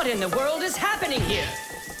 What in the world is happening here?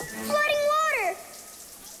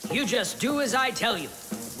 You just do as I tell you,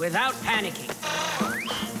 without panicking.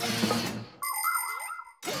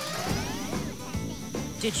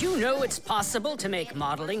 Did you know it's possible to make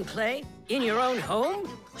modeling clay in your own home?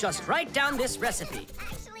 Just write down this recipe.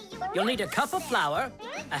 You'll need a cup of flour,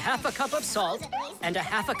 a half a cup of salt, and a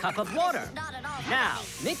half a cup of water. Now,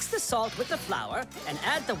 mix the salt with the flour and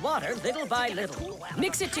add the water little by little.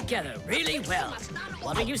 Mix it together really well.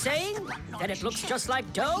 What are you saying? That it looks just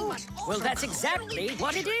like dough? Well, that's exactly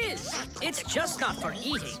what it is. It's just not for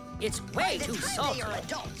eating. It's way too salty.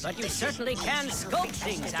 But you certainly can sculpt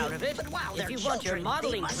things out of it. If you want your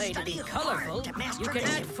modeling clay to be colorful, you can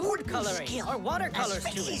add food coloring or watercolors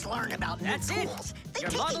to it. That's it.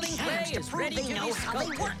 Your modeling clay is ready to be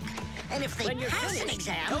sculpted. And if they pass an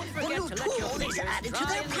exam, the new tool is added to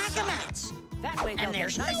their pack-a-mats. And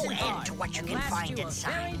there's no end to what you can find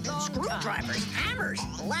inside. Screwdrivers, hammers,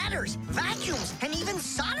 ladders, vacuums, and even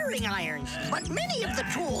soldering irons. But many of the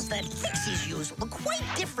tools that Fixies use look quite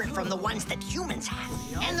different from the ones that humans have.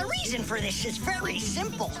 And the reason for this is very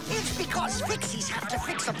simple. It's because Fixies have to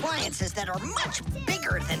fix appliances that are much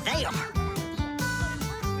bigger than they are.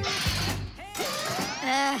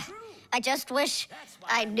 I just wish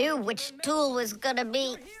I knew which tool was gonna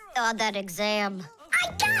be on that exam. I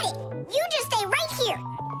got it! You just stay right here.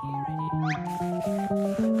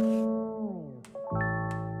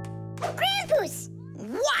 Grandpoos!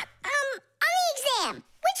 What? On the exam,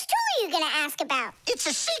 which tool are you gonna ask about? It's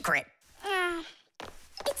a secret.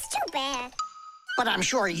 It's too bad. But I'm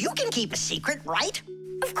sure you can keep a secret, right?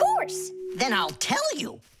 Of course. Then I'll tell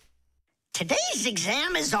you. Today's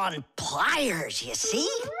exam is on pliers, you see?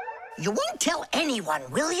 You won't tell anyone,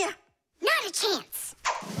 will you? Not a chance.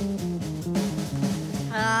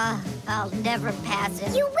 I'll never pass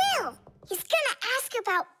it. You will. He's gonna ask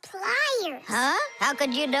about pliers. Huh? How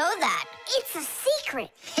could you know that? It's a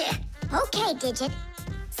secret. Okay, Digit.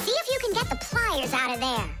 See if you can get the pliers out of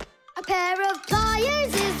there. A pair of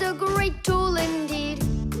pliers is a great tool indeed.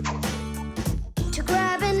 To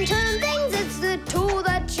grab and turn things, it's the tool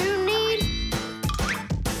that you need.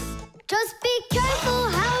 Just be careful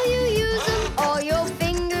how you use them, or your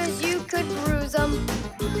fingers, you could bruise them.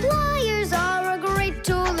 Pliers are a great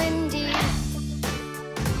tool indeed.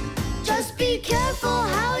 Just be careful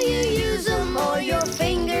how you use them, or your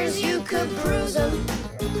fingers, you could bruise them.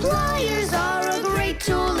 Pliers are a great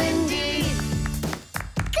tool indeed.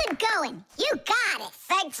 Good going. You got it.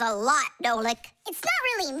 Thanks a lot, Nolik. It's not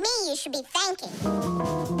really me you should be thanking.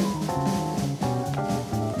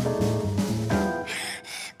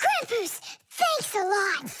 Grandpoos, thanks a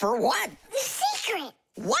lot. For what? The secret.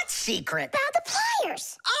 What secret? About the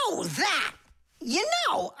pliers. Oh, that. You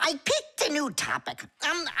know, I picked a new topic.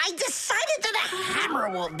 I decided that a hammer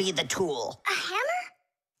will be the tool. A hammer?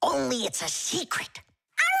 Only it's a secret.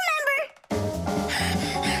 I remember.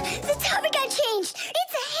 The topic got changed.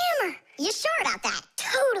 It's a hammer. You sure about that?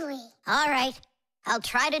 Totally. All right, I'll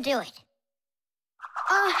try to do it.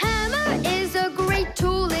 A hammer is a great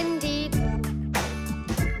tool indeed.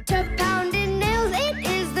 To pound in nails, it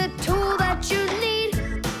is the tool that you need.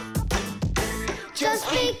 Just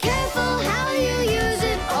be careful how you use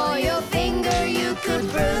it, or your finger, you could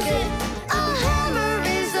bruise it. A hammer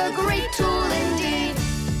is a great tool indeed.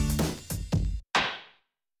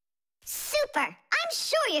 Super. I'm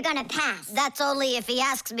sure you're gonna pass. That's only if he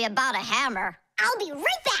asks me about a hammer. I'll be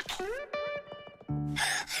right back.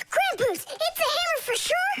 Grandpoos, it's a hammer for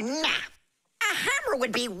sure? Nah. A hammer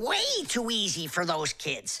would be way too easy for those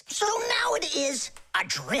kids. So now it is a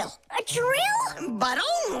drill. A drill? But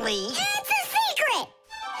only... It's a secret!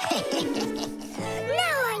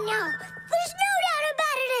 Now I know. There's no doubt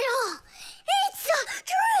about it at all. It's a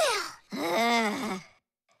drill.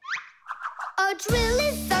 A drill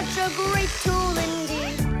is such a great tool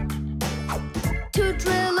indeed. To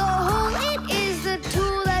drill a hole, it is the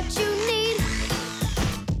tool that you need.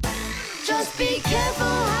 Just be careful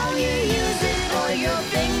how you use it, or your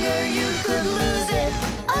finger, you could lose it.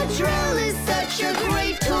 A drill is such a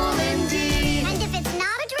great tool indeed. And if it's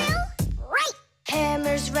not a drill, right.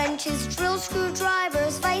 Hammers, wrenches, drills,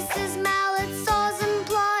 screwdrivers, vices, mallets, saws, and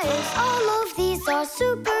pliers. All of these are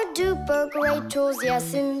super duper great tools,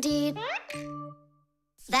 yes indeed.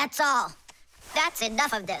 That's all. That's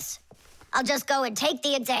enough of this. I'll just go and take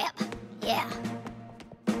the exam. Yeah.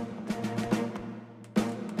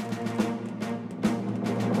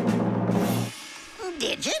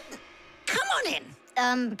 Digit, come on in.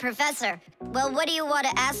 Professor, well, what do you want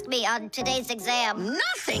to ask me on today's exam?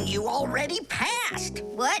 Nothing. You already passed.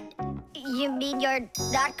 What? You mean you're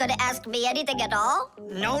not going to ask me anything at all?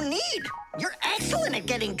 No need. You're excellent at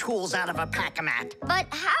getting tools out of a pack-a-mat. But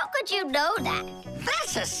how could you know that?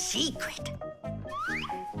 That's a secret.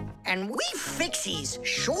 And we Fixies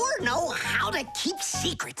sure know how to keep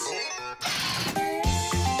secrets.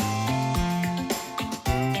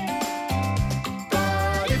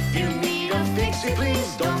 But if you need a Fixie,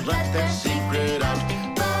 please don't